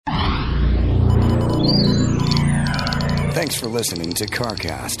Thanks for listening to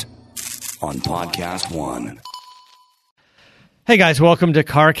CarCast on Podcast One. Hey guys, welcome to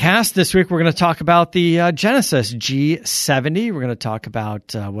CarCast. This week we're going to talk about the Genesis G70. We're going to talk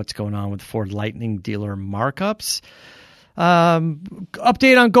about what's going on with Ford Lightning dealer markups,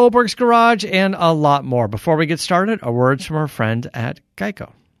 update on Goldberg's garage, and a lot more. Before we get started, a word from our friend at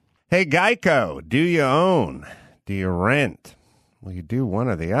Geico. Hey Geico, do you own? Do you rent? Well, you do one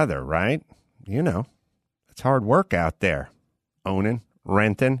or the other, right? You know, it's hard work out there. Owning,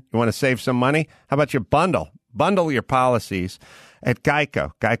 renting. You want to save some money? How about you bundle? Bundle your policies at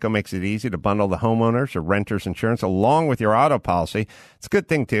Geico. Geico makes it easy to bundle the homeowners or renters insurance along with your auto policy. It's a good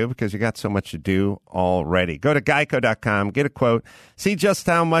thing, too, because you got so much to do already. Go to geico.com, get a quote, see just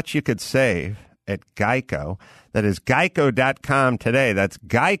how much you could save at Geico. That is geico.com today. That's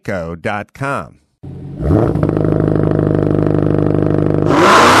geico.com.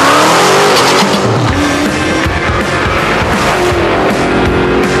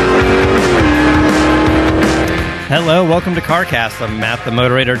 Hello, welcome to CarCast. I'm Matt, the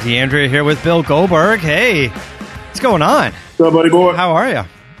moderator, DeAndrea, here with Bill Goldberg. Hey, what's going on? What's up, buddy boy? How are you?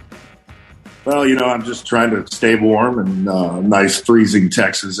 Well, you know, I'm just trying to stay warm in nice freezing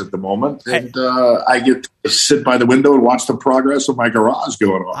Texas at the moment. And I get to sit by the window and watch the progress of my garage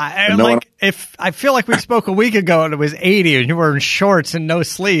going on. I feel like we spoke a week ago and it was 80 and you were in shorts and no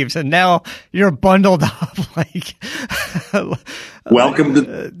sleeves, and now you're bundled up. Welcome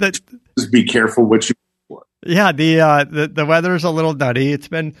to just be careful what you. Yeah, the weather's a little nutty. It's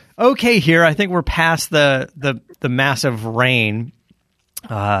been okay here. I think we're past the massive rain.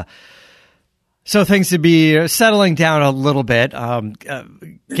 So things to be settling down a little bit.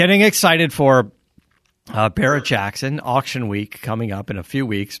 Getting excited for Barrett-Jackson auction week coming up in a few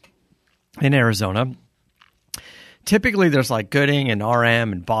weeks in Arizona. Typically there's like Gooding and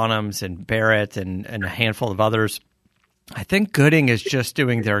RM and Bonhams and Barrett and a handful of others. I think Gooding is just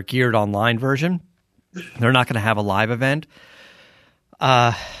doing their geared online version. They're not going to have a live event.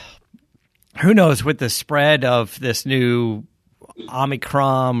 Who knows with the spread of this new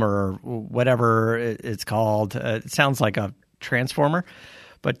Omicron or whatever it's called. It sounds like a Transformer,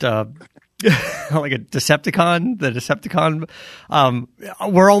 but like a Decepticon. The Decepticon.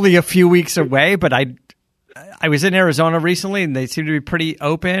 We're only a few weeks away, but I was in Arizona recently, and they seem to be pretty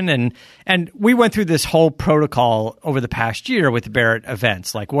open. And we went through this whole protocol over the past year with the Barrett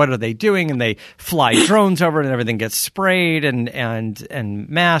events. Like, what are they doing? And they fly drones over, and everything gets sprayed, and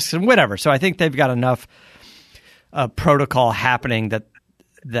masks and whatever. So I think they've got enough protocol happening that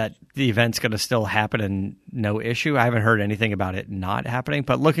the event's going to still happen and no issue. I haven't heard anything about it not happening,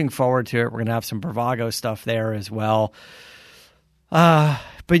 but looking forward to it. We're going to have some Bravago stuff there as well.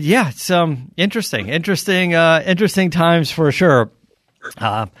 But yeah, it's interesting times for sure.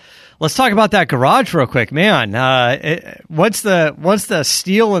 Let's talk about that garage real quick, man. Once the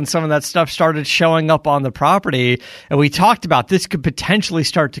steel and some of that stuff started showing up on the property, and we talked about this could potentially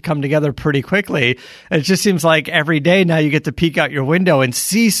start to come together pretty quickly. It just seems like every day now you get to peek out your window and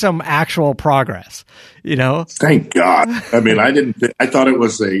see some actual progress. You know, thank God. I mean, I thought it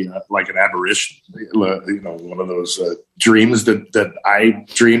was like an aberration. You know, one of those dreams that I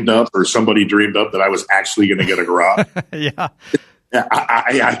dreamed up or somebody dreamed up that I was actually going to get a garage. Yeah.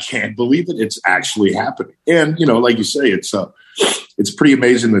 I can't believe it. It's actually happening. And, you know, like you say, it's pretty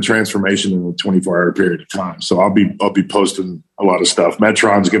amazing the transformation in a 24-hour period of time. So I'll be posting a lot of stuff.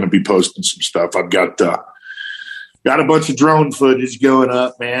 Metron's going to be posting some stuff. I've got a bunch of drone footage going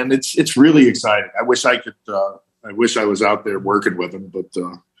up, man. It's really exciting. I wish I was out there working with them, but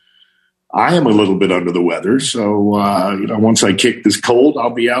I am a little bit under the weather. So, you know, once I kick this cold, I'll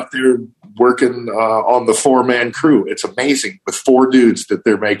be out there working on the 4-man crew. It's amazing with 4 dudes that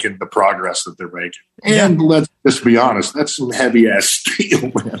they're making the progress that they're making. And let's just be honest, that's some heavy ass steel,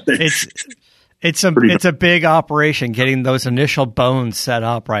 man. It's a big operation getting those initial bones set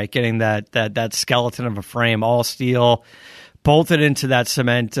up, right? Getting that skeleton of a frame, all steel, bolted into that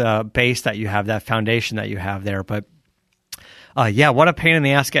cement base that you have, that foundation that you have there. But yeah, what a pain in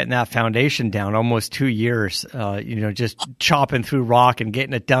the ass getting that foundation down. Almost 2 years, you know, just chopping through rock and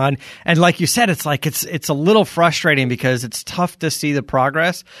getting it done. And like you said, it's a little frustrating because it's tough to see the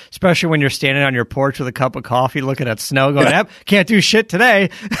progress, especially when you're standing on your porch with a cup of coffee, looking at snow, going, "Yep, can't do shit today."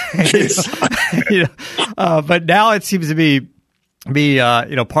 You know, but now it seems to be you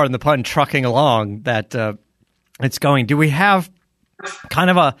know, pardon the pun, trucking along that it's going. Do we have kind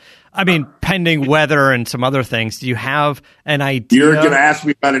of a I mean, pending weather and some other things, do you have an idea? You're going to ask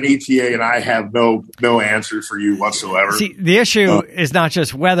me about an ETA, and I have no answer for you whatsoever. See, the issue is not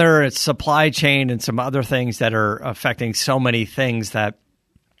just weather; it's supply chain and some other things that are affecting so many things that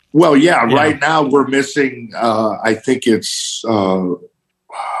Well, yeah, right now we're missing, I think it's,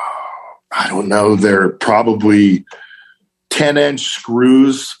 I don't know, they're probably 10-inch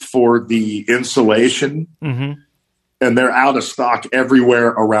screws for the insulation, and they're out of stock everywhere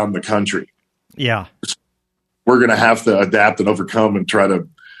around the country. Yeah. We're going to have to adapt and overcome and try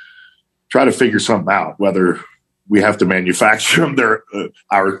to figure something out, whether we have to manufacture them there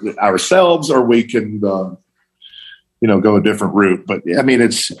ourselves or we can, go a different route. But I mean,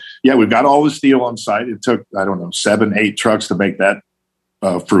 we've got all the steel on site. It took, 7-8 trucks to make that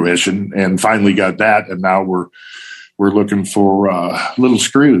fruition, and finally got that. And now we're looking for little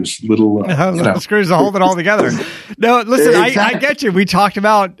screws, little screws to hold it all together. No, listen, I get you. We talked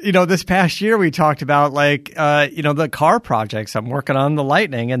about, this past year, we talked about the car projects. I'm working on the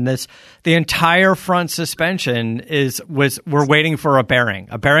Lightning, and the entire front suspension we're waiting for a bearing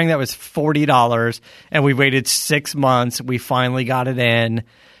that was $40, and we waited 6 months. We finally got it in.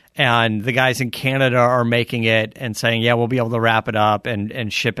 And the guys in Canada are making it and saying, yeah, we'll be able to wrap it up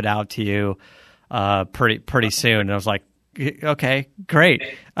and ship it out to you pretty soon. And I was like, okay, great.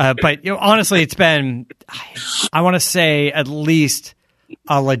 But honestly, it's been, I want to say, at least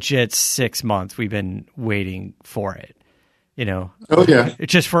a legit 6 months we've been waiting for it. Oh yeah,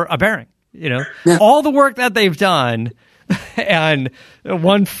 it's just for a bearing. All the work that they've done. And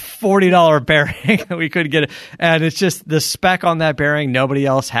one $40 bearing, we couldn't get it. And it's just the spec on that bearing. Nobody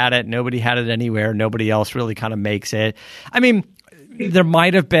else had it. Nobody had it anywhere. Nobody else really kind of makes it. I mean, there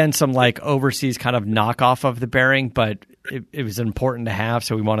might have been some overseas kind of knockoff of the bearing, but it was important to have.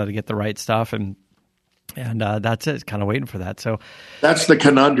 So we wanted to get the right stuff. And that's it. Kind of waiting for that. So that's the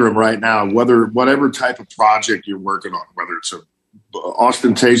conundrum right now. Whatever type of project you're working on, whether it's a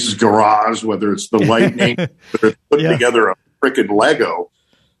ostentatious garage, whether it's the Lightning, whether it's putting together a frickin' Lego,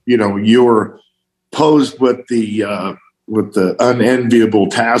 you're posed with the unenviable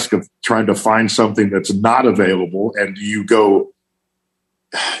task of trying to find something that's not available. And do you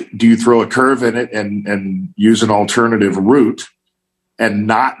throw a curve in it and use an alternative route and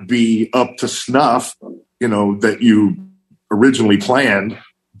not be up to snuff, that you originally planned,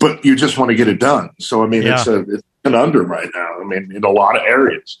 but you just want to get it done. So, I mean, it's a conundrum right now. I mean, in a lot of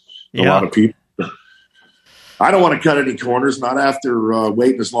areas, a lot of people. I don't want to cut any corners, not after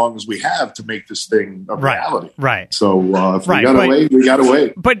waiting as long as we have to make this thing a reality. Right. So if we got to wait, we got to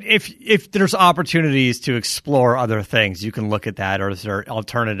wait. But if there's opportunities to explore other things, you can look at that, or is there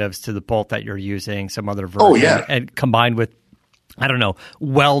alternatives to the bolt that you're using, some other version, and combined with,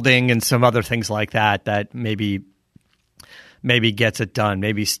 welding and some other things like that maybe gets it done.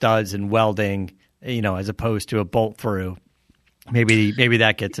 Maybe studs and welding, as opposed to a bolt through. Maybe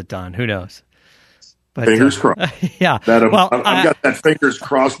that gets it done. Who knows? But, fingers crossed. Yeah. I've got that fingers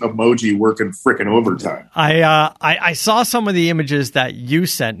crossed emoji working frickin' overtime. I saw some of the images that you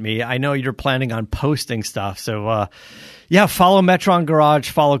sent me. I know you're planning on posting stuff. So, follow Metron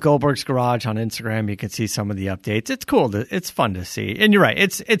Garage, follow Goldberg's Garage on Instagram. You can see some of the updates. It's cool. It's fun to see. And you're right.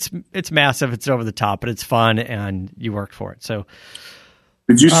 It's massive. It's over the top, but it's fun, and you worked for it. So.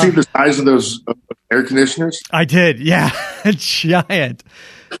 Did you see the size of those air conditioners? I did. Yeah. Giant.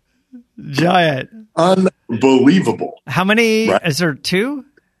 Unbelievable. How many? Right. Is there two?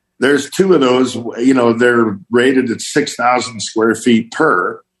 There's two of those. They're rated at 6,000 square feet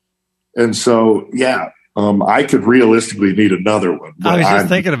per. And so, I could realistically need another one. I was just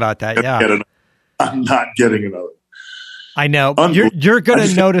thinking about that. Yeah. I'm not getting another one. I know. You're going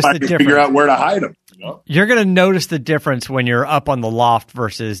to notice the difference. Figure out where to hide them. You're going to notice the difference when you're up on the loft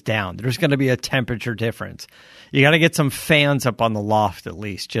versus down. There's going to be a temperature difference. You got to get some fans up on the loft at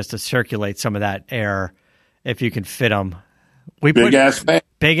least, just to circulate some of that air, if you can fit them. Big ass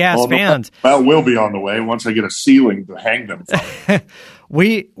fans. Well, we'll be on the way once I get a ceiling to hang them from.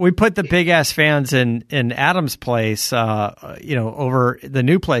 We put the big ass fans in Adam's place, over the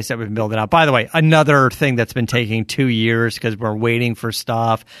new place that we've been building out. By the way, another thing that's been taking 2 years because we're waiting for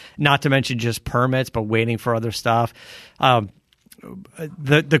stuff, not to mention just permits, but waiting for other stuff.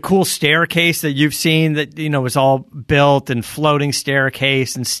 The cool staircase that you've seen that, was all built and floating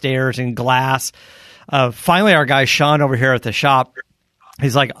staircase and stairs and glass. Finally, our guy Sean over here at the shop,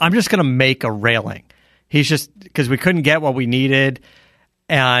 he's like, I'm just going to make a railing. He's just, because we couldn't get what we needed.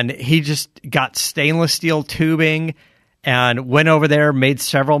 And he just got stainless steel tubing and went over there, made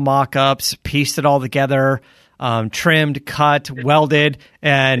several mock-ups, pieced it all together, trimmed, cut, welded,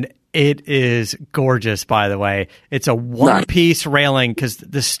 and it is gorgeous, by the way. It's a one-piece railing because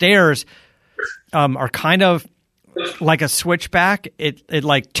the stairs are kind of like a switchback. It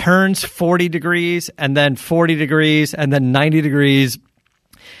like turns 40 degrees and then 40 degrees and then 90 degrees.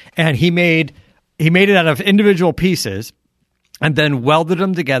 And he made it out of individual pieces. and then welded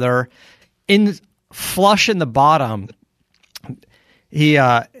them together flush in the bottom. He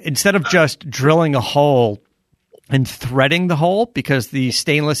instead of just drilling a hole and threading the hole, because the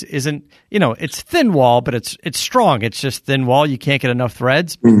stainless isn't, it's thin wall, but it's strong. It's just thin wall. You can't get enough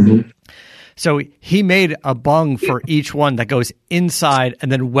threads. Mm-hmm. So he made a bung for each one that goes inside,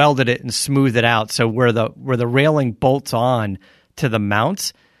 and then welded it and smoothed it out. So where the railing bolts on to the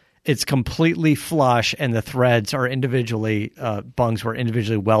mounts, it's completely flush, and the threads are individually bungs were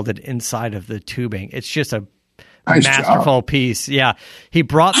individually welded inside of the tubing. It's just a nice masterful job. piece. Yeah, he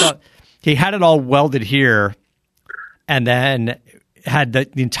had it all welded here, and then had the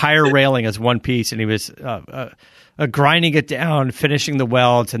entire railing as one piece, and he was grinding it down, finishing the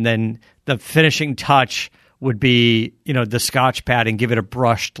welds, and then the finishing touch would be, the Scotch pad, and give it a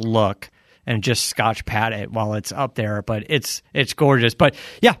brushed look, and just Scotch pad it while it's up there. But it's gorgeous. But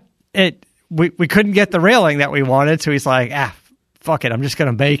yeah, we couldn't get the railing that we wanted, so he's like, fuck it, I'm just going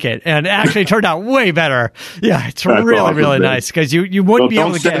to make it. And it actually turned out way better. Yeah, it's That's really, awesome, really man. nice, because you wouldn't be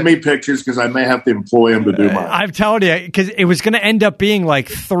able to Don't send me pictures, because I may have to employ him to do mine. I'm telling you, because it was going to end up being like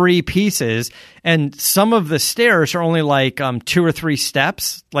 3 pieces, and some of the stairs are only like 2 or 3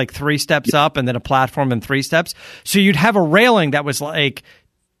 steps, like 3 steps up and then a platform and 3 steps. So you'd have a railing that was like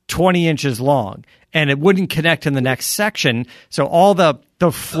 20 inches long, and it wouldn't connect in the next section. So all the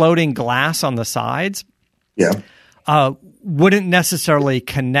floating glass on the sides wouldn't necessarily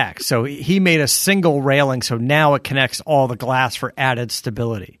connect. So he made a single railing, so now it connects all the glass for added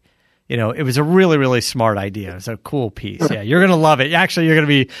stability. It was a really, really smart idea. It's a cool piece. Yeah, you're going to love it. Actually, you're going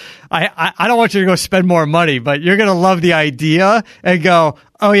to be – I don't want you to go spend more money, but you're going to love the idea and go,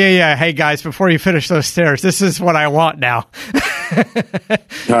 oh, yeah, hey, guys, before you finish those stairs, this is what I want now.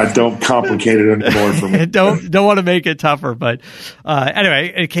 Don't complicate it anymore for me. don't want to make it tougher. But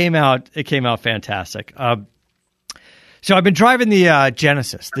anyway, it came out fantastic. So I've been driving the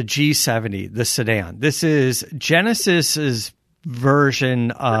Genesis, the G70, the sedan. This is Genesis's version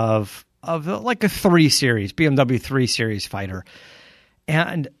of like a 3 Series, BMW 3 Series fighter.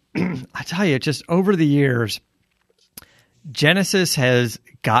 And I tell you, just over the years, Genesis has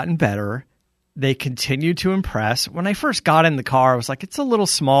gotten better. They continue to impress. When I first got in the car, I was like, it's a little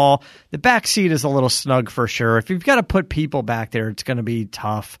small. The back seat is a little snug for sure. If you've got to put people back there, it's going to be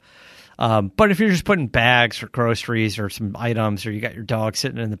tough. But if you're just putting bags or groceries or some items, or you got your dog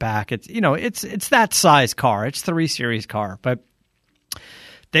sitting in the back, it's that size car. It's 3 Series car. But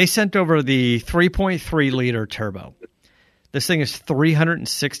they sent over the 3.3 liter turbo. This thing is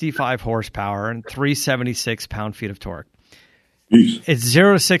 365 horsepower and 376 pound-feet of torque. Jeez. It's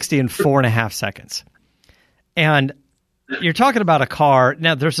 0 to 60 in 4.5 seconds. And you're talking about a car.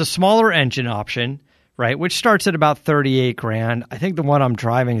 Now, there's a smaller engine option, right, which starts at about $38,000. I think the one I'm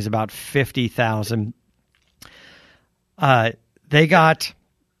driving is about $50,000. They got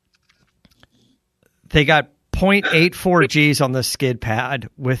 0.84 Gs on the skid pad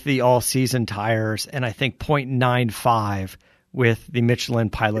with the all-season tires, and I think 0.95 with the Michelin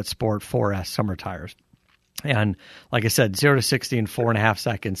Pilot Sport 4S summer tires. And like I said, 0 to 60 in 4.5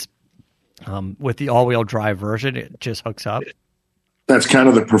 seconds. With the all-wheel drive version, it just hooks up. That's kind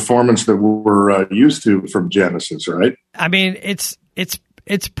of the performance that we're used to from Genesis, right? I mean, it's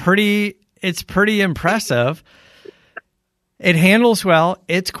pretty impressive. It handles well.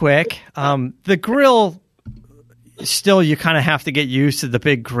 It's quick. The grill, still, you kind of have to get used to the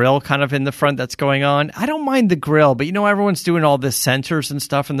big grill kind of in the front that's going on. I don't mind the grill, but everyone's doing all this sensors and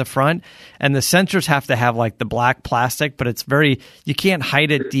stuff in the front, and the sensors have to have like the black plastic, but it's you can't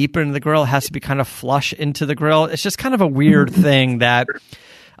hide it deep into the grill. It has to be kind of flush into the grill. It's just kind of a weird thing that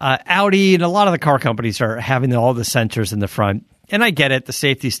Audi and a lot of the car companies are having all the sensors in the front. And I get it. The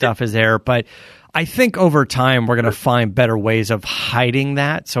safety stuff is there, but I think over time we're going to find better ways of hiding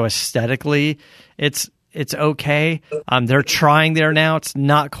that. So aesthetically, it's okay. They're trying there now. It's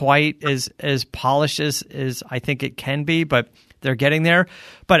not quite as polished as I think it can be, but they're getting there.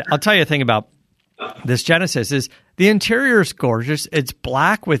 But I'll tell you a thing about this Genesis is the interior is gorgeous. It's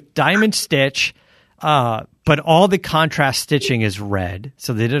black with diamond stitch, but all the contrast stitching is red.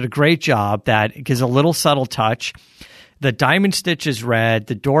 So they did a great job. That gives a little subtle touch. The diamond stitch is red.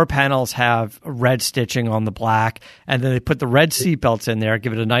 The door panels have red stitching on the black, and then they put the red seatbelts in there,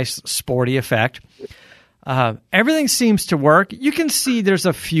 give it a nice sporty effect. Everything seems to work. You can see there's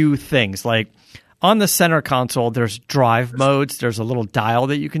a few things, like on the center console, there's drive modes. There's a little dial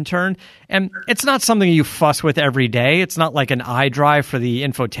that you can turn, and it's not something you fuss with every day. It's not like an iDrive for the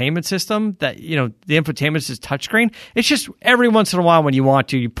infotainment system that, the infotainment is touchscreen. It's just every once in a while when you want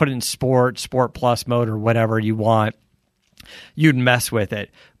to, you put it in Sport Plus mode or whatever you want. You'd mess with it.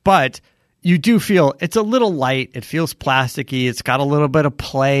 But you do feel it's a little light. It feels plasticky. It's got a little bit of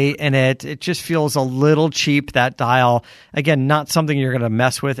play in it. It just feels a little cheap, that dial. Again, not something you're going to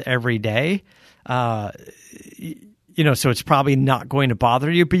mess with every day. So it's probably not going to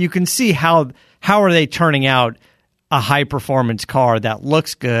bother you, but you can see how are they turning out a high performance car that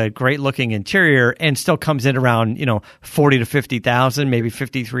looks good, great looking interior, and still comes in around 40 to 50,000, maybe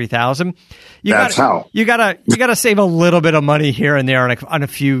 53,000. You gotta save a little bit of money here and there on a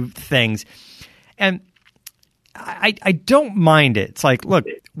few things, and I don't mind it. It's like, look,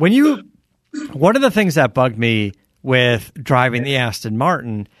 one of the things that bugged me with driving the Aston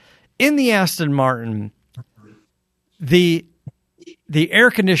Martin, in the Aston Martin, the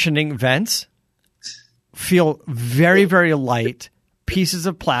air conditioning vents feel very, very light, pieces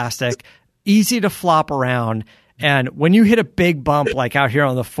of plastic, easy to flop around. And when you hit a big bump, like out here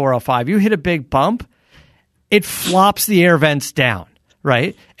on the 405, you hit a big bump, it flops the air vents down,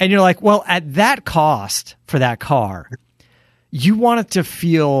 right? And you're like, well, at that cost for that car, you want it to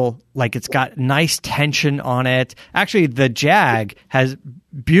feel like it's got nice tension on it. Actually, the Jag has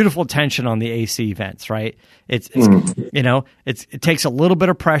beautiful tension on the AC vents, right? It takes a little bit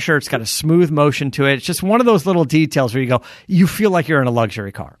of pressure. It's got a smooth motion to it. It's just one of those little details where you feel like you're in a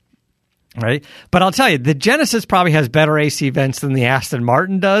luxury car, right? But I'll tell you, the Genesis probably has better AC vents than the Aston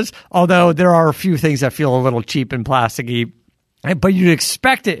Martin does, although there are a few things that feel a little cheap and plasticky. But you'd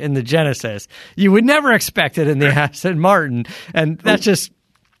expect it in the Genesis. You would never expect it in the Aston Martin, and that's just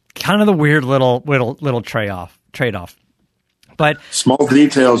kind of the weird little trade-off. But small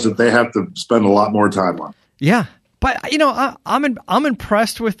details that they have to spend a lot more time on. Yeah, but I'm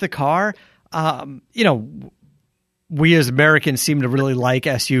impressed with the car. We as Americans seem to really like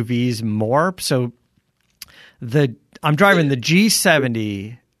SUVs more. So I'm driving the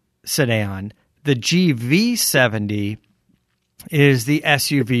G70 sedan. The GV70 is the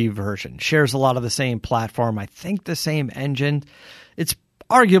SUV version. Shares a lot of the same platform. I think the same engine. It's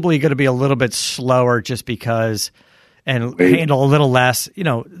arguably going to be a little bit slower just because, and handle a little less,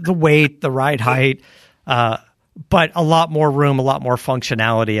 the weight, the ride height, but a lot more room, a lot more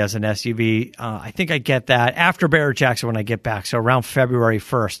functionality as an SUV. I think I get that after Barrett Jackson when I get back. So around February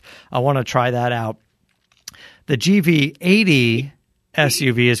 1st, I want to try that out. The GV80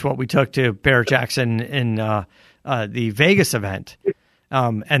 SUV is what we took to Barrett Jackson in the Vegas event.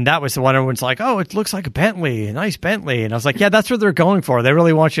 And that was the one everyone's like, oh, it looks like a Bentley, a nice Bentley. And I was like, yeah, that's what they're going for. They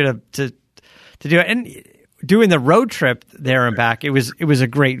really want you to do it. And doing the road trip there and back, it was a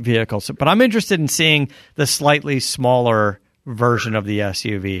great vehicle. So, but I'm interested in seeing the slightly smaller version of the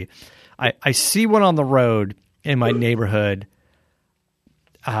SUV. I see one on the road in my neighborhood.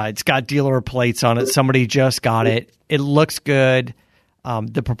 It's got dealer plates on it. Somebody just got it. It looks good.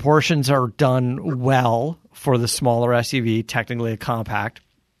 The proportions are done well for the smaller SUV, technically a compact.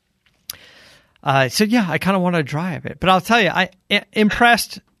 So yeah, I kind of want to drive it. But I'll tell you, I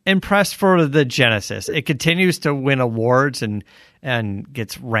impressed for the Genesis. It continues to win awards and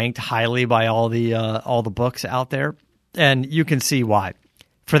gets ranked highly by all the books out there, and you can see why.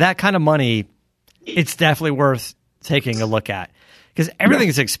 For that kind of money, it's definitely worth taking a look at because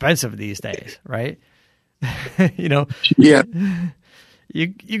everything's expensive these days, right? Yeah.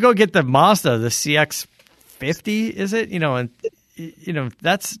 You go get the Mazda, the CX-50, is it? And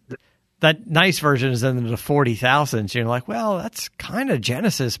that's that nice version is in the 40,000s. You're like, well, that's kind of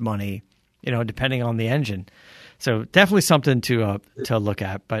Genesis money, depending on the engine. So definitely something to look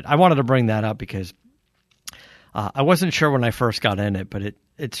at. But I wanted to bring that up because I wasn't sure when I first got in it, but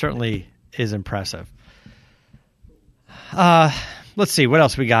it certainly is impressive. Let's see what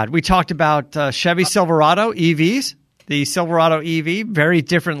else we got. We talked about Chevy Silverado EVs. The Silverado EV, very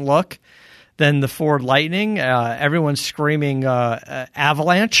different look than the Ford Lightning. Everyone's screaming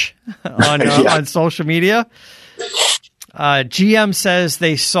avalanche on social media. GM says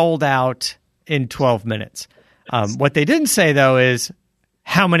they sold out in 12 minutes. What they didn't say, though, is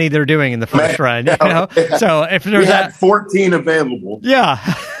how many they're doing in the first run. So if there's 14 available. Yeah.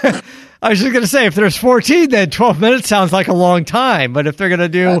 I was just going to say, if there's 14, then 12 minutes sounds like a long time. But if they're going to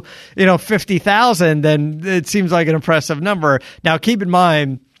do, 50,000, then it seems like an impressive number. Now, keep in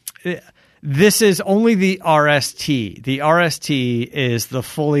mind, this is only the RST. The RST is the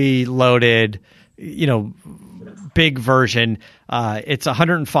fully loaded, big version. It's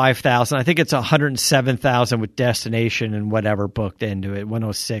 105,000. I think it's 107,000 with destination and whatever booked into it.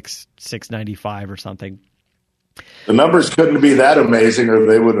 106, 695 or something. The numbers couldn't be that amazing or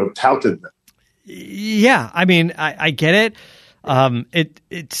they would have touted them. Yeah, I mean, I get it.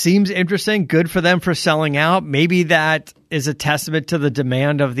 It seems interesting, good for them for selling out. Maybe that is a testament to the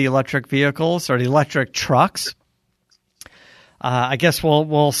demand of the electric vehicles or the electric trucks. I guess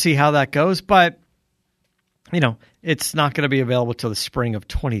we'll see how that goes, but it's not going to be available till the spring of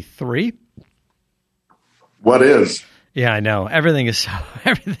 23. What is? Yeah, I know. Everything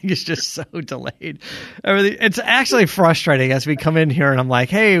is just so delayed. It's actually frustrating as we come in here and I'm like,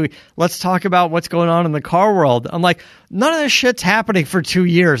 hey, let's talk about what's going on in the car world. I'm like, none of this shit's happening for 2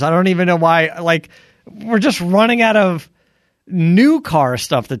 years. I don't even know why. Like, we're just running out of new car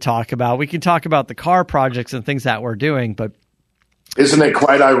stuff to talk about. We can talk about the car projects and things that we're doing, but isn't it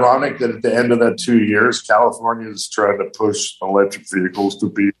quite ironic that at the end of that 2 years, California is trying to push electric vehicles to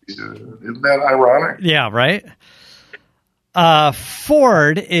be? Isn't that ironic? Yeah, right.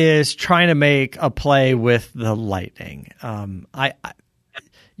 Ford is trying to make a play with the Lightning. Anybody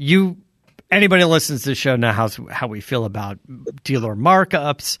who listens to the show now how we feel about dealer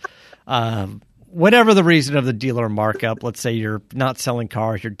markups. Whatever the reason of the dealer markup, let's say you're not selling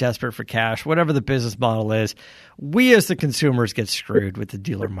cars, you're desperate for cash, whatever the business model is, we as the consumers get screwed with the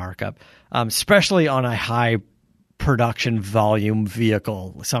dealer markup, especially on a high production volume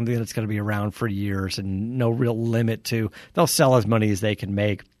vehicle, something that's going to be around for years and no real limit to, they'll sell as many as they can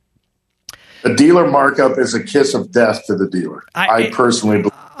make. The dealer markup is a kiss of death to the dealer. I personally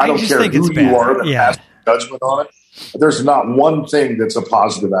believe. I don't care who you are that has judgment on it. There's not one thing that's a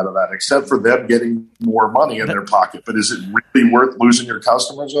positive out of that, except for them getting more money in their pocket. But is it really worth losing your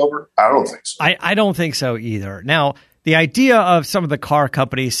customers over? I don't think so. I don't think so either. Now, the idea of some of the car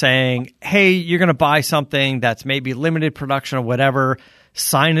companies saying, hey, you're going to buy something that's maybe limited production or whatever,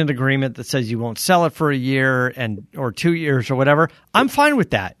 sign an agreement that says you won't sell it for a year or 2 years or whatever, I'm fine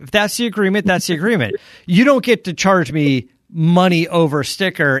with that. If that's the agreement, that's the agreement. You don't get to charge me money over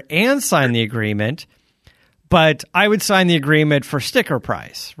sticker and sign the agreement. But I would sign the agreement for sticker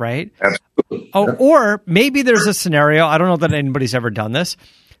price, right? Absolutely. Oh, or maybe there's a scenario, I don't know that anybody's ever done this,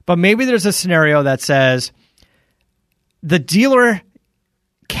 but maybe there's a scenario that says the dealer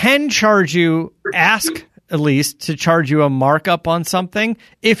can charge you, ask at least, to charge you a markup on something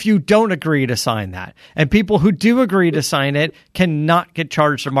if you don't agree to sign that. And people who do agree to sign it cannot get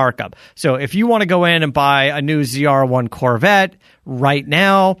charged a markup. So if you want to go in and buy a new ZR1 Corvette right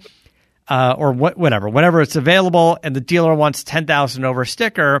now, or whenever it's available, and the dealer wants $10,000 over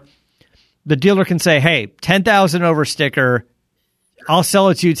sticker, the dealer can say, hey, $10,000 over sticker, I'll sell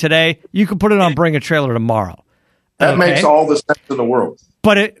it to you today. You can put it on Bring a Trailer tomorrow. That makes all the sense in the world.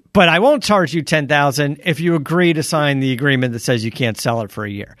 But I won't charge you $10,000 if you agree to sign the agreement that says you can't sell it for a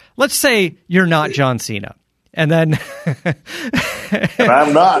year. Let's say you're not John Cena. And then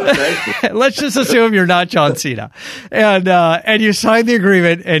I'm not. Thank you. Let's just assume you're not John Cena, and you sign the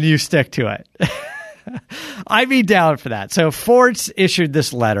agreement and you stick to it. I'd be down for that. So Ford's issued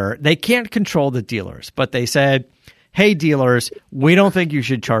this letter. They can't control the dealers, but they said, hey, dealers, we don't think you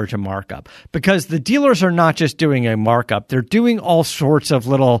should charge a markup, because the dealers are not just doing a markup. They're doing all sorts of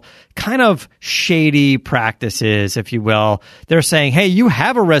little kind of shady practices, if you will. They're saying, hey, you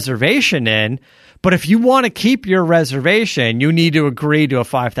have a reservation in, but if you want to keep your reservation, you need to agree to a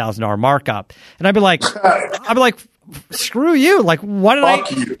 $5,000 markup. And I'd be like, screw you. Like, what did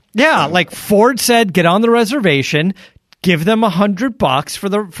Fuck you. Yeah, like Ford said, get on the reservation, give them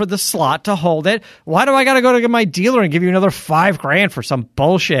 $100 for the slot to hold it. Why do I got to go to my dealer and give you another $5,000 for some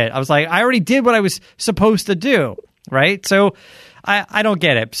bullshit? I was like, I already did what I was supposed to do, right? So I don't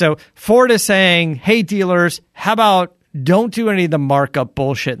get it. So Ford is saying, hey, dealers, how about don't do any of the markup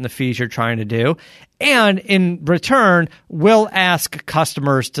bullshit and the fees you're trying to do. And in return, we'll ask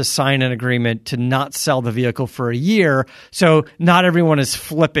customers to sign an agreement to not sell the vehicle for a year, so not everyone is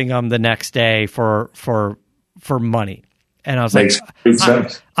flipping them the next day for money. And I was Makes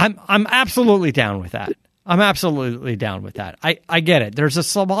sense. I'm absolutely down with that. I'm absolutely down with that. I get it. There's a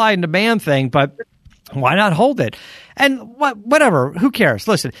supply and demand thing, but why not hold it? And whatever, who cares?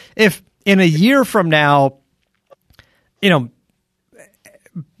 Listen, if in a year from now,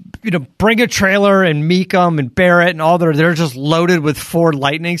 Bring a Trailer and Meekum and Barrett and all they're just loaded with Ford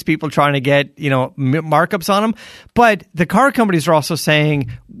Lightnings, people trying to get, markups on them. But the car companies are also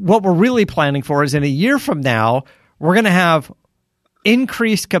saying what we're really planning for is in a year from now, we're going to have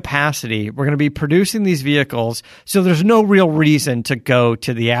increased capacity. We're going to be producing these vehicles. So there's no real reason to go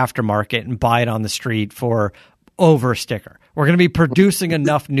to the aftermarket and buy it on the street for over a sticker. We're going to be producing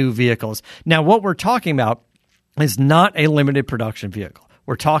enough new vehicles. Now, what we're talking about is not a limited production vehicle.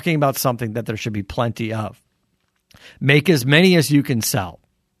 We're talking about something that there should be plenty of. Make as many as you can sell,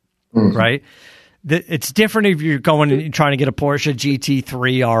 right? It's different if you're going and trying to get a Porsche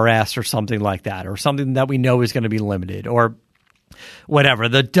GT3 RS or something like that, or something that we know is going to be limited, or whatever,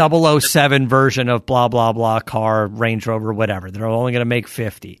 the 007 version of blah, blah, blah car, Range Rover, whatever. They're only going to make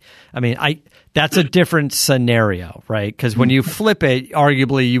 50. I mean, that's a different scenario, right? Because when you flip it,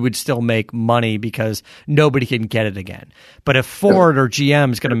 arguably you would still make money because nobody can get it again. But if Ford or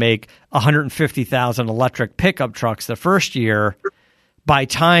GM is going to make 150,000 electric pickup trucks the first year, by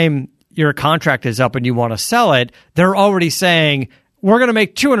time your contract is up and you want to sell it, they're already saying, we're going to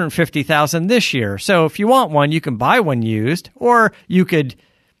make 250,000 this year. So if you want one, you can buy one used, or you could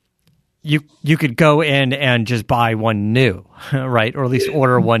go in and just buy one new, right? Or at least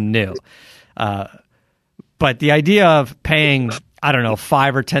order one new. But the idea of paying, I don't know,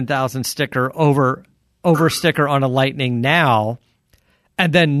 5,000 or 10,000 sticker over sticker on a Lightning now,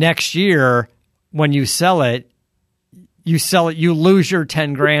 and then next year when you sell it, you lose your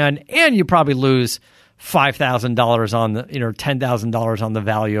 10 grand, and you probably lose $5,000 on the, $10,000 on the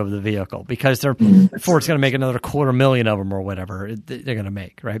value of the vehicle, because Ford's going to make another $250,000 of them or whatever they're going to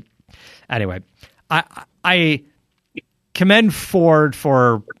make, right? Anyway, I commend Ford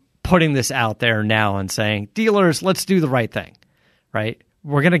for putting this out there now and saying, dealers, let's do the right thing, right?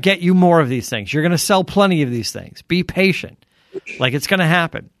 We're going to get you more of these things. You're going to sell plenty of these things. Be patient. Like, it's going to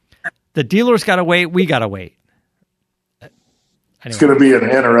happen. The dealers got to wait. We got to wait. Anyway. It's going to be an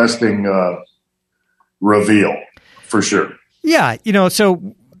interesting reveal for sure. Yeah.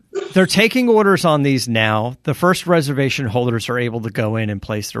 So they're taking orders on these now. The first reservation holders are able to go in and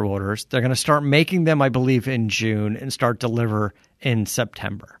place their orders. They're going to start making them, I believe, in June and start deliver in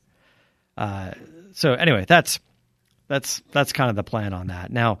September. So anyway, that's kind of the plan on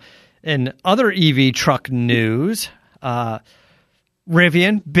that. Now, in other EV truck news,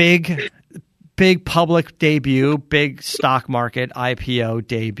 Rivian, big public debut, big stock market IPO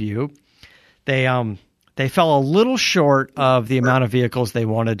debut. They fell a little short of the amount of vehicles they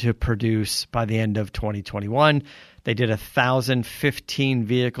wanted to produce by the end of 2021. They did 1,015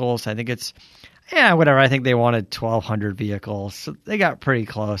 vehicles. I think it's, whatever. I think they wanted 1,200 vehicles. So they got pretty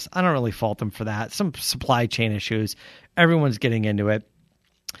close. I don't really fault them for that. Some supply chain issues. Everyone's getting into it.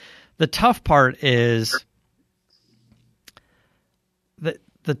 The tough part is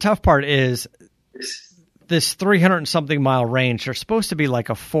this 300 and something mile range. They're supposed to be like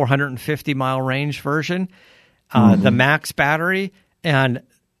a 450 mile range version, the max battery, and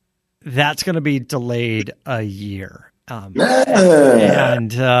that's going to be delayed a year.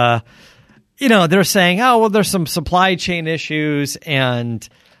 And they're saying, oh, well, there's some supply chain issues, and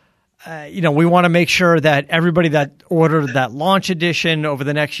we want to make sure that everybody that ordered that launch edition over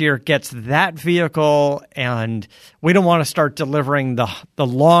the next year gets that vehicle, and we don't want to start delivering the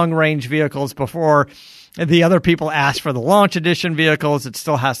long range vehicles before the other people ask for the launch edition vehicles. It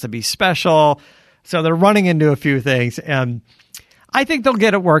still has to be special. So they're running into a few things, and I think they'll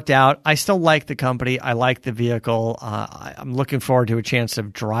get it worked out. I still like the company. I like the vehicle. I'm looking forward to a chance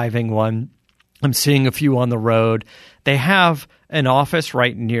of driving one. I'm seeing a few on the road. They have an office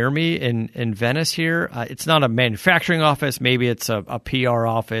right near me in Venice here. It's not a manufacturing office. Maybe it's a PR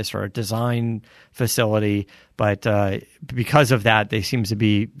office or a design facility. But because of that, there seems to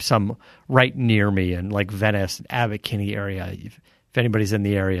be some right near me in like Venice, Abbot Kinney area. If anybody's in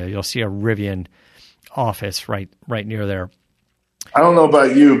the area, you'll see a Rivian office right near there. I don't know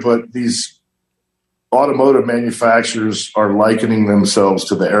about you, but these automotive manufacturers are likening themselves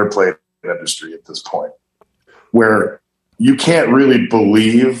to the airplane industry at this point, where you can't really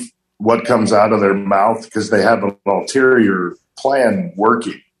believe what comes out of their mouth because they have an ulterior plan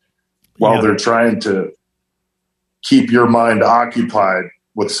working while they're trying to keep your mind occupied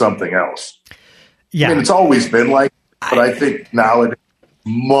with something else. Yeah. I mean, it's always been like, but I think now it's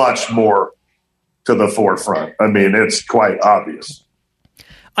much more to the forefront. I mean, it's quite obvious.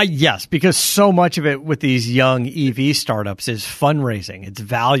 Yes, because so much of it with these young EV startups is fundraising. It's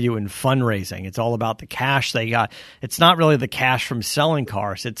value in fundraising. It's all about the cash they got. It's not really the cash from selling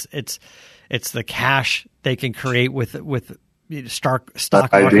cars. It's the cash they can create with stock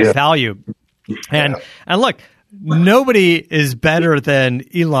market value. And look, nobody is better than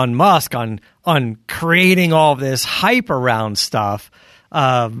Elon Musk on creating all of this hype around stuff.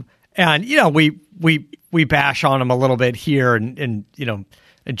 And we bash on him a little bit here and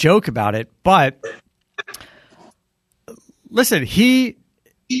a joke about it, but listen, he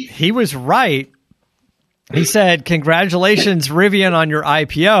was right. He said, "Congratulations, Rivian, on your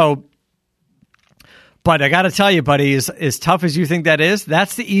IPO." But I got to tell you, buddy, as tough as you think that is,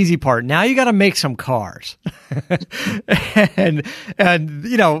 that's the easy part. Now you got to make some cars, and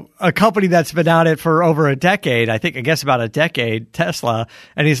a company that's been at it for over a decade, I guess about a decade, Tesla,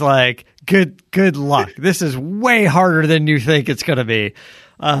 and he's like, "Good luck. This is way harder than you think it's going to be."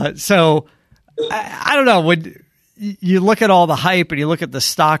 So I don't know. you look at all the hype and you look at the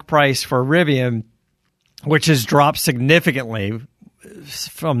stock price for Rivian, which has dropped significantly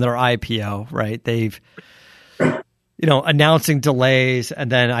from their IPO, right? They've, announcing delays.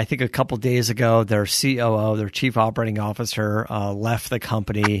 And then I think a couple days ago, their COO, their chief operating officer, left the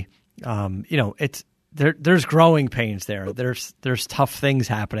company. There's growing pains there. There's tough things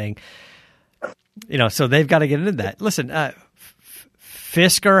happening. So they've got to get into that. Listen,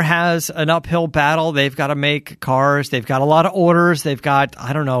 Fisker has an uphill battle. They've got to make cars. They've got a lot of orders. They've got,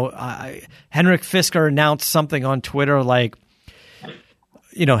 Henrik Fisker announced something on Twitter like,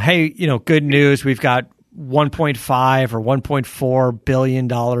 hey, good news. We've got $1.5 or $1.4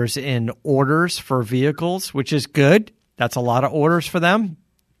 billion in orders for vehicles, which is good. That's a lot of orders for them.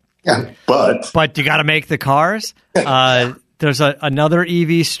 Yeah, but you got to make the cars. There's another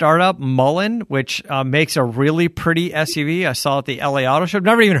EV startup, Mullen, which makes a really pretty SUV. I saw at the LA Auto Show. I've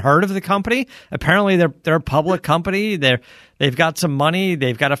never even heard of the company. Apparently, they're a public company. They've got some money.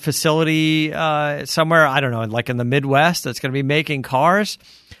 They've got a facility somewhere, I don't know, like in the Midwest that's going to be making cars.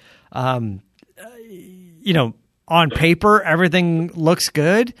 On paper, everything looks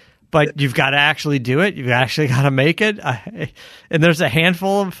good, but you've got to actually do it. You've actually got to make it. And there's a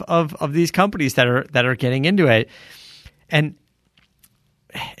handful of these companies that are getting into it. And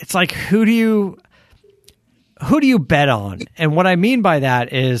it's like, who do you bet on? And what I mean by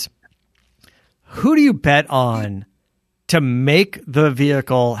that is, who do you bet on to make the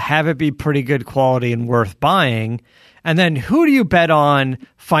vehicle, have it be pretty good quality and worth buying? And then who do you bet on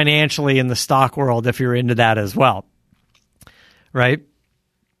financially in the stock world if you're into that as well? Right?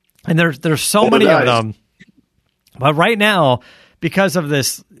 And there's so many of them. But right now, because of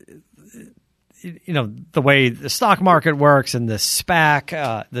this, the way the stock market works and this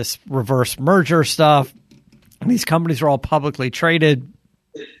SPAC, this reverse merger stuff, these companies are all publicly traded.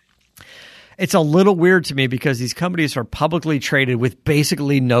 It's a little weird to me because these companies are publicly traded with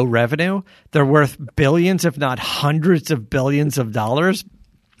basically no revenue. They're worth billions, if not hundreds of billions of dollars.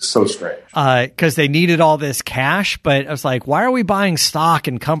 So strange. Because they needed all this cash. But I was like, why are we buying stock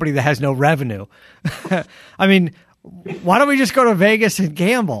in a company that has no revenue? I mean, why don't we just go to Vegas and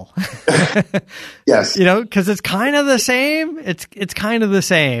gamble? Yes. Because it's kind of the same. It's kind of the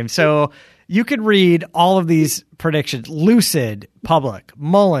same. So you could read all of these predictions. Lucid, public.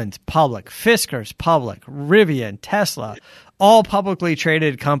 Mullins, public. Fisker's, public. Rivian, Tesla, all publicly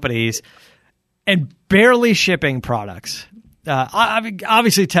traded companies and barely shipping products.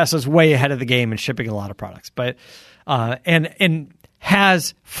 Obviously, Tesla's way ahead of the game in shipping a lot of products, but and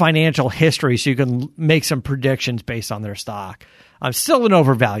has financial history, so you can make some predictions based on their stock. Still an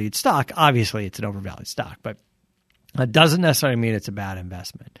overvalued stock. Obviously, it's an overvalued stock, but it doesn't necessarily mean it's a bad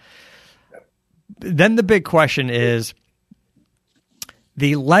investment. Then the big question is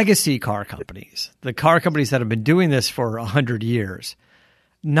the legacy car companies, the car companies that have been doing this for 100 years,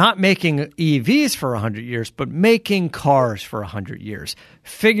 not making EVs for 100 years, but making cars for 100 years,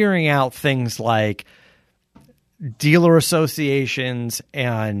 figuring out things like dealer associations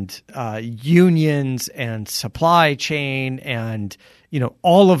and unions and supply chain and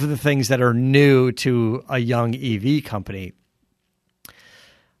all of the things that are new to a young EV company.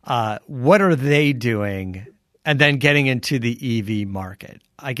 What are they doing? And then getting into the EV market.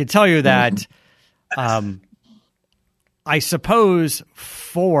 I can tell you that I suppose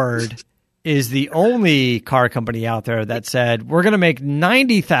Ford is the only car company out there that said, we're going to make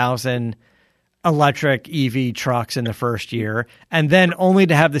 90,000 electric EV trucks in the first year, and then only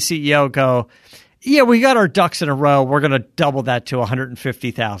to have the CEO go, yeah, we got our ducks in a row. We're going to double that to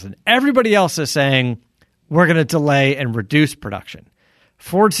 150,000. Everybody else is saying we're going to delay and reduce production.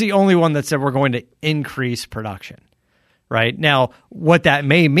 Ford's the only one that said we're going to increase production, right? Now, what that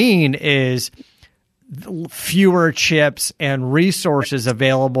may mean is fewer chips and resources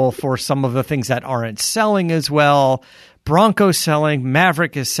available for some of the things that aren't selling as well. Bronco's selling,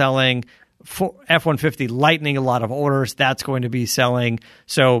 Maverick is selling, F-150 Lightning, a lot of orders, that's going to be selling.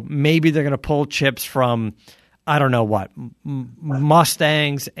 So maybe they're going to pull chips from, I don't know what,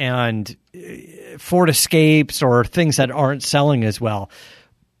 Mustangs and Ford Escapes or things that aren't selling as well.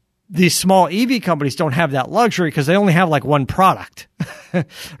 These small EV companies don't have that luxury because they only have like one product,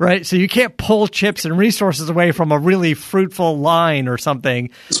 right? So you can't pull chips and resources away from a really fruitful line or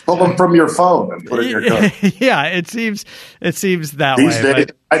something. Just pull them from your phone and put it in your car. Yeah, it seems that These way. days,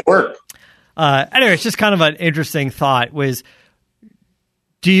 it might work. Anyway, it's just kind of an interesting thought was,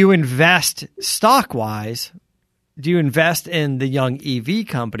 do you invest stock-wise? Do you invest in the young EV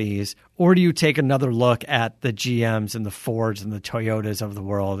companies, or do you take another look at the GMs and the Fords and the Toyotas of the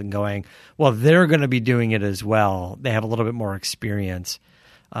world and going, well, they're going to be doing it as well. They have a little bit more experience.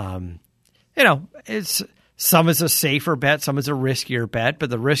 It's Some is a safer bet, some is a riskier bet, but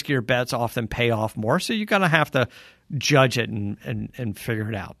the riskier bets often pay off more. So you're going to have to judge it and figure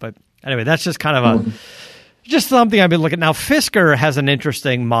it out. But anyway, that's just kind of just something I've been looking at. Now, Fisker has an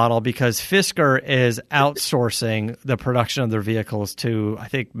interesting model because Fisker is outsourcing the production of their vehicles to, I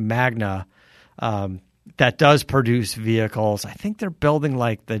think, Magna, that does produce vehicles. I think they're building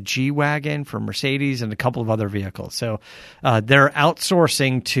like the G-Wagon for Mercedes and a couple of other vehicles. So they're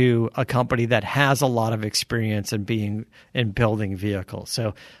outsourcing to a company that has a lot of experience in building vehicles.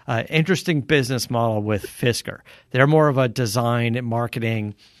 So interesting business model with Fisker. They're more of a design and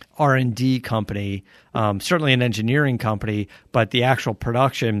marketing R&D company, certainly an engineering company, but the actual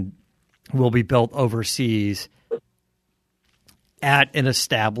production will be built overseas at an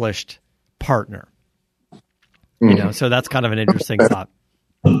established partner. So that's kind of an interesting thought.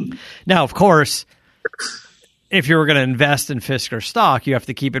 Now, of course, if you're going to invest in Fisker stock, you have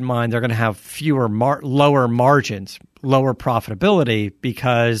to keep in mind they're going to have lower margins, lower profitability,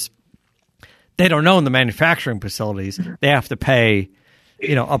 because they don't own the manufacturing facilities. They have to pay,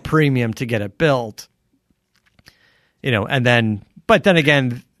 a premium to get it built. But then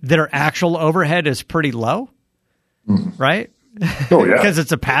again, their actual overhead is pretty low, right? Oh, yeah. Because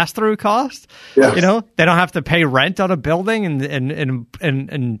it's a pass-through cost. Yeah. They don't have to pay rent on a building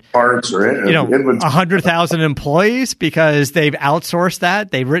and parts or 100,000 employees because they've outsourced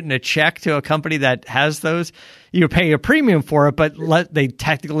that. They've written a check to a company that has those. You pay a premium for it, but they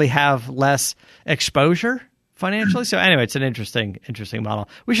technically have less exposure financially. So anyway, it's an interesting model.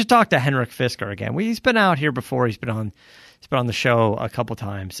 We should talk to Henrik Fisker again. He's been out here before. He's been on the show a couple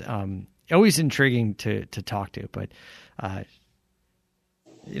times. Always intriguing to talk to, but.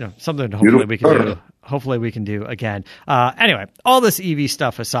 Something hopefully we can do again. Anyway, all this EV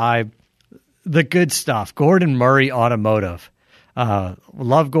stuff aside, the good stuff, Gordon Murray Automotive.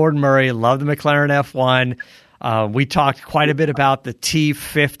 Love Gordon Murray, love the McLaren F1. We talked quite a bit about the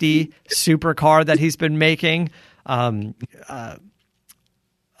T50 supercar that he's been making.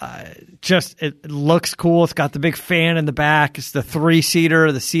 It looks cool. It's got the big fan in the back. It's the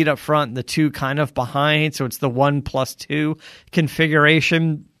 3-seater, the seat up front, and the 2 kind of behind. So it's the 1+2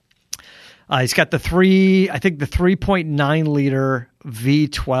 configuration. He's got the 3.9 liter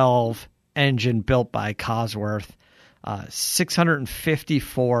V12 engine built by Cosworth,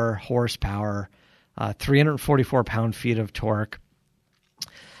 654 horsepower, 344 pound-feet of torque.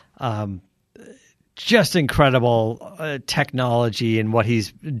 Just incredible technology and what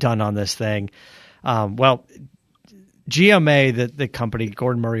he's done on this thing. GMA, the company,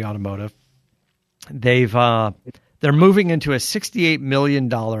 Gordon Murray Automotive, they're moving into a $68 million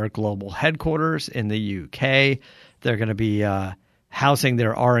global headquarters in the UK. They're going to be housing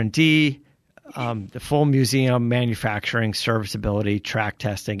their R&D, the full museum, manufacturing, serviceability, track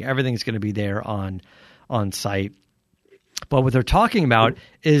testing. Everything's going to be there on site. But what they're talking about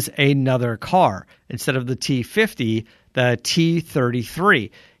is another car. Instead of the T50, the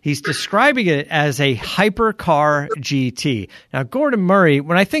T33. He's describing it as a hypercar GT. Now, Gordon Murray,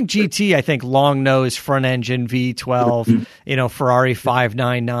 when I think GT, I think long nose, front engine, V12, Ferrari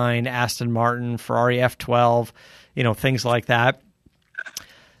 599, Aston Martin, Ferrari F12, things like that.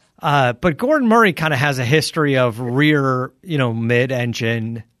 But Gordon Murray kind of has a history of rear,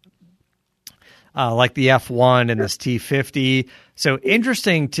 mid-engine, like the F1 and this T50. So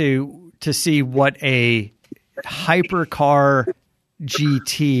interesting to see what a hypercar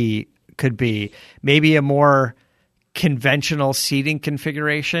GT could be. Maybe a more conventional seating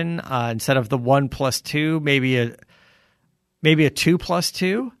configuration instead of the 1+2. Maybe a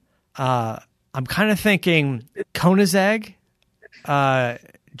 2+2. I'm kind of thinking Koenigsegg,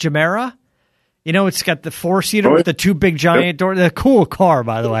 Gemera. It's got the 4-seater with the 2 big giant doors. A cool car,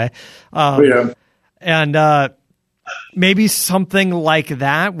 by the way. And maybe something like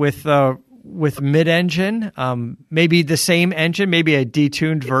that with mid-engine. Maybe the same engine, maybe a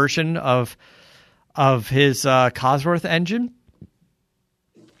detuned version of his Cosworth engine.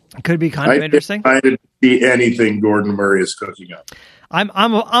 Could be kind of interesting. I didn't see anything Gordon Murray is cooking up.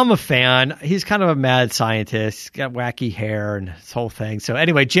 I'm a fan. He's kind of a mad scientist. He's got wacky hair and his whole thing. So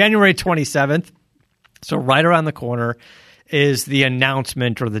anyway, January 27th, so right around the corner, is the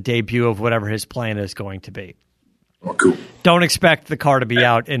announcement or the debut of whatever his plan is going to be. Oh, cool. Don't expect the car to be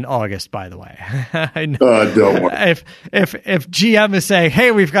out in August, by the way. Don't worry. If GM is saying,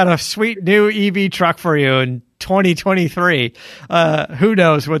 "Hey, we've got a sweet new EV truck for you in 2023," who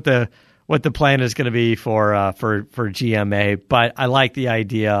knows what the plan is going to be for GMA? But I like the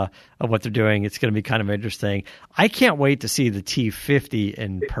idea of what they're doing. It's going to be kind of interesting. I can't wait to see the T50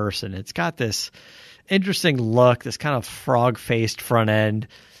 in person. It's got this interesting look, this kind of frog-faced front end.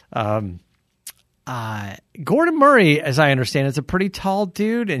 Gordon Murray, as I understand, is a pretty tall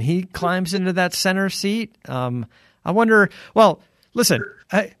dude, and he climbs into that center seat. I wonder. Well, listen.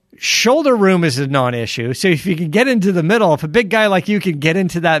 Shoulder room is a non-issue. So if you can get into the middle, if a big guy like you can get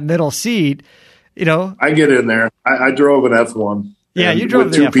into that middle seat, I get in there. I drove an F1. Yeah, you drove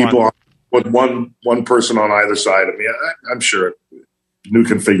with the two F1. people with one person on either side of me. I'm sure new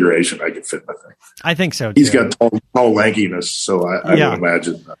configuration I can fit in that thing. I think so too. He's got tall lankiness, so I would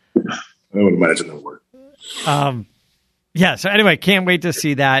imagine. I would imagine it'll work. Yeah. So anyway, can't wait to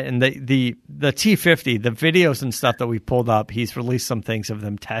see that. And the T50, the videos and stuff that we pulled up, he's released some things of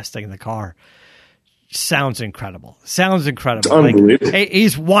them testing the car. Sounds incredible. It's unbelievable. Like,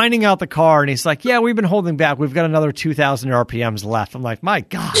 he's winding out the car and he's like, "Yeah, we've been holding back. We've got another 2,000 RPMs left." I'm like, "My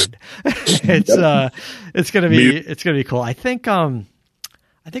God, it's gonna be cool." I think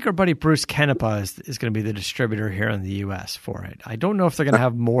our buddy Bruce Canepa is going to be the distributor here in the U.S. for it. I don't know if they're going to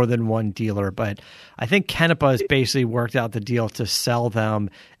have more than one dealer, but I think Canepa has basically worked out the deal to sell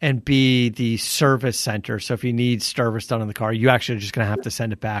them and be the service center. So if you need service done on the car, you actually are just going to have to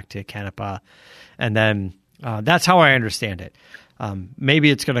send it back to Canepa. And then that's how I understand it.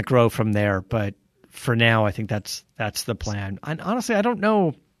 Maybe it's going to grow from there, but for now, I think that's the plan. And honestly, I don't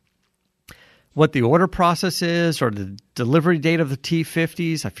know what the order process is or the delivery date of the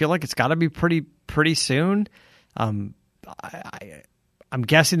T50s. I feel like it's got to be pretty soon. I'm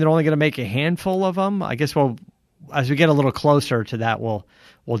guessing they're only going to make a handful of them. I guess as we get a little closer to that, we'll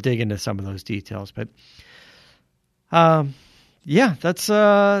dig into some of those details. But yeah, that's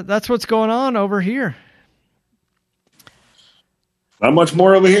what's going on over here. Not much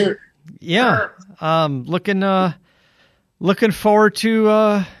more over here. Yeah, looking forward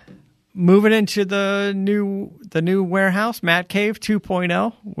to moving into the new warehouse, Matt Cave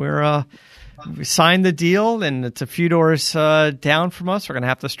 2.0. We signed the deal, and it's a few doors down from us. We're going to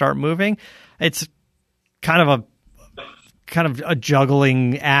have to start moving. It's kind of a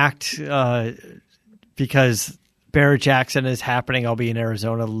juggling act because Barrett Jackson is happening. I'll be in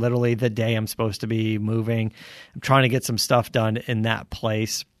Arizona literally the day I'm supposed to be moving. I'm trying to get some stuff done in that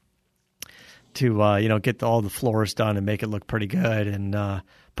place to get all the floors done and make it look pretty good, and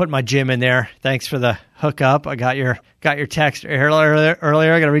put my gym in there. Thanks for the hookup. I got your text earlier.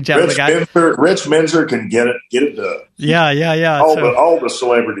 I got to reach out to the guy. Rich Menzer can get it done. Yeah. All the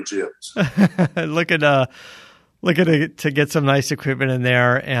celebrity gyms. looking to get some nice equipment in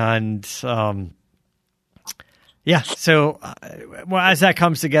there, and yeah. So as that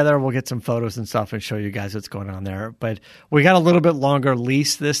comes together, we'll get some photos and stuff and show you guys what's going on there. But we got a little bit longer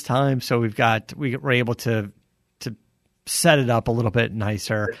lease this time, so we're able to set it up a little bit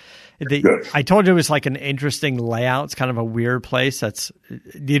nicer. I told you it was like an interesting layout. It's kind of a weird place. That's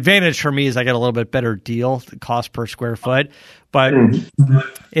the advantage for me is I get a little bit better deal, the cost per square foot, but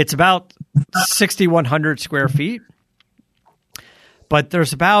it's about 6,100 square feet. But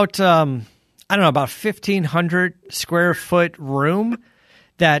there's about, about 1,500 square foot room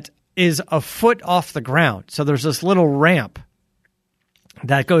that is a foot off the ground. So there's this little ramp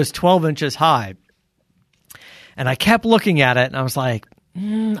that goes 12 inches high. And I kept looking at it, and I was like,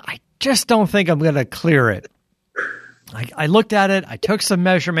 I just don't think I'm going to clear it. I looked at it. I took some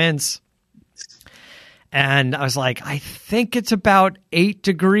measurements, and I was like, I think it's about 8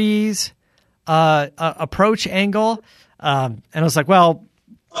 degrees approach angle. And I was like, well,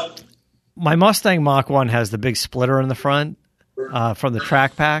 my Mustang Mach-1 has the big splitter in the front from the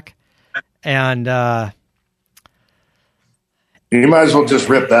track pack. And you might as well just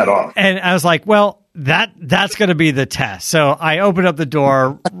rip that off. And I was like, well, that's going to be the test. So I opened up the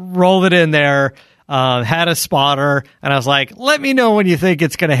door, rolled it in there, had a spotter, and I was like, let me know when you think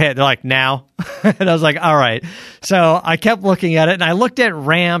it's going to hit. They're like, now. And I was like, all right. So I kept looking at it, and I looked at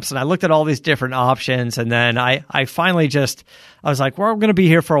ramps, and I looked at all these different options, and then I finally I was like, we're going to be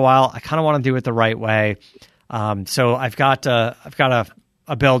here for a while. I kind of want to do it the right way. So I've got a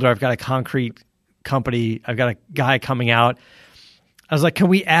builder. I've got a concrete company. I've got a guy coming out. I was like, can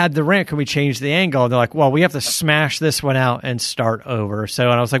we add the ramp? Can we change the angle? And they're like, well, we have to smash this one out and start over. And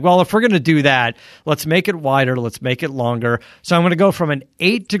I was like, well, if we're going to do that, let's make it wider. Let's make it longer. So I'm going to go from an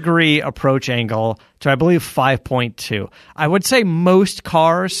 8-degree approach angle to, I believe, 5.2. I would say most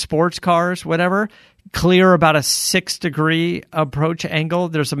cars, sports cars, whatever, clear about a 6-degree approach angle.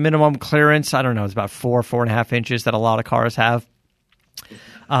 There's a minimum clearance. I don't know. It's about 4.5 inches that a lot of cars have.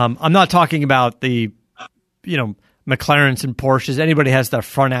 I'm not talking about the, McLarens and Porsches. Anybody has the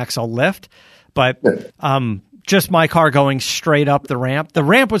front axle lift, but just my car going straight up the ramp. The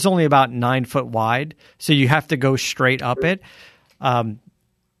ramp was only about 9 foot wide, so you have to go straight up it.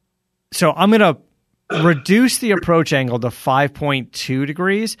 So I'm going to reduce the approach angle to 5.2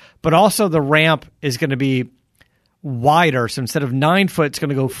 degrees, but also the ramp is going to be wider. So instead of 9 foot, it's going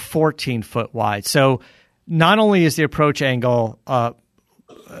to go 14 foot wide. So not only is the approach angle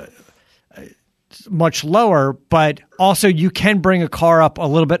much lower, but also you can bring a car up a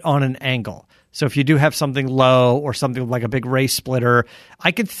little bit on an angle. So if you do have something low or something like a big race splitter,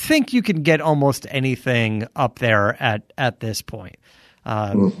 I could think you can get almost anything up there at this point.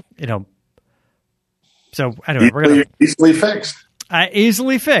 You know. So anyway, we're gonna easily fixed.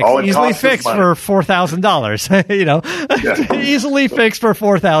 Easily fixed for $4,000. You know, Yeah. easily fixed for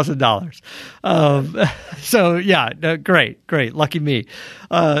 $4,000. So yeah, great, lucky me.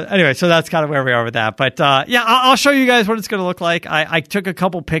 Anyway, so that's kind of where we are with that. But yeah, I'll show you guys what it's going to look like. I took a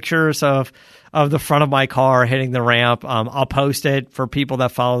couple pictures of the front of my car hitting the ramp. I'll post it for people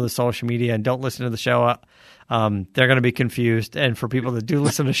that follow the social media and don't listen to the show. They're going to be confused, and for people that do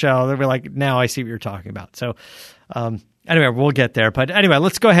listen to the show, they'll be like, "Now I see what you're talking about." So. Anyway, we'll get there. But anyway,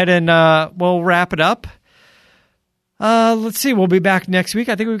 let's go ahead and we'll wrap it up. Let's see. We'll be back next week.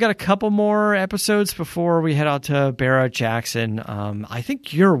 I think we've got a couple more episodes before we head out to Barrett Jackson. I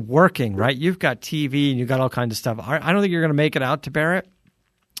think you're working, right? You've got TV and you've got all kinds of stuff. I don't think you're going to make it out to Barrett.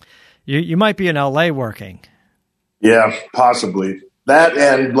 You might be in L.A. working. Yeah, possibly. That,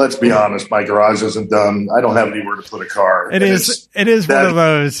 and let's be honest, my garage isn't done. I don't have anywhere to put a car. It is one of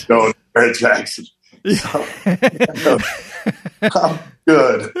those. Going to Barrett Jackson. So, I'm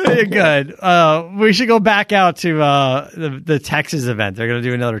good. Good. We should go back out to the Texas event. They're going to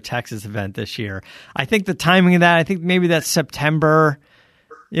do another Texas event this year. I think the timing of that, I think maybe that's September.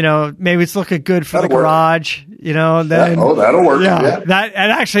 You know, maybe it's looking good for that'll the garage. Work. You know, then that'll work. Yeah. That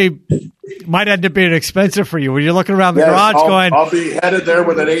and actually might end up being expensive for you when you're looking around the garage. I'll be headed there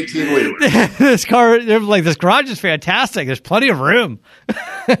with an 18-wheeler. This garage is fantastic. There's plenty of room.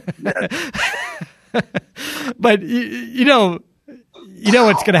 But you know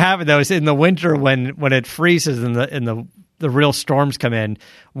what's going to happen though is in the winter when it freezes and the real storms come in,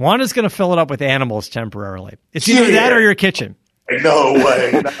 one is going to fill it up with animals temporarily. It's either that or your kitchen. No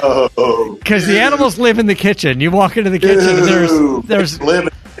way, no. Because the animals live in the kitchen. You walk into the kitchen and there's live in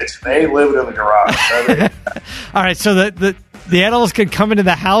the kitchen. They ain't living in the garage. All right, so the animals can come into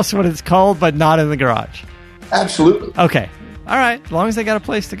the house when it's cold, but not in the garage. Absolutely. Okay. All right. As long as they got a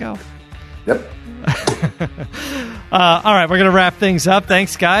place to go. Yep. All right, we're going to wrap things up.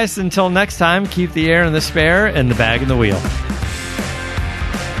 Thanks, guys. Until next time, keep the air in the spare and the bag in the wheel.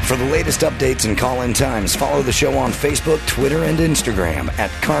 For the latest updates and call-in times, follow the show on Facebook, Twitter, and Instagram at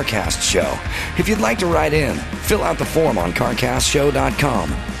CarCast Show. If you'd like to write in, fill out the form on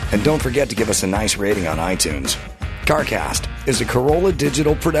CarCastShow.com. And don't forget to give us a nice rating on iTunes. CarCast is a Corolla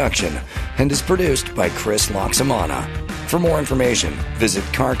Digital production and is produced by Chris Loxamana. For more information, visit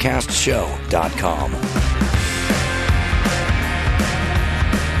CarCastShow.com.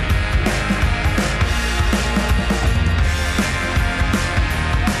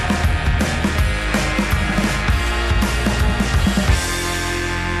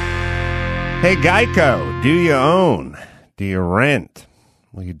 Hey, Geico, do you own? Do you rent?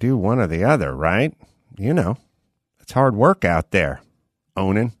 Well, you do one or the other, right? You know, it's hard work out there.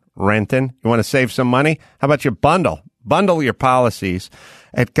 Owning, renting. You want to save some money? How about you bundle? Bundle your policies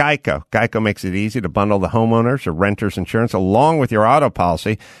at Geico. Geico makes it easy to bundle the homeowners or renters insurance along with your auto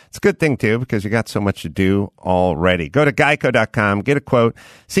policy. It's a good thing, too, because you got so much to do already. Go to geico.com, get a quote,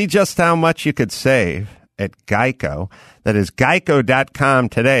 see just how much you could save at Geico. That is geico.com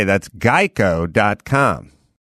today. That's geico.com.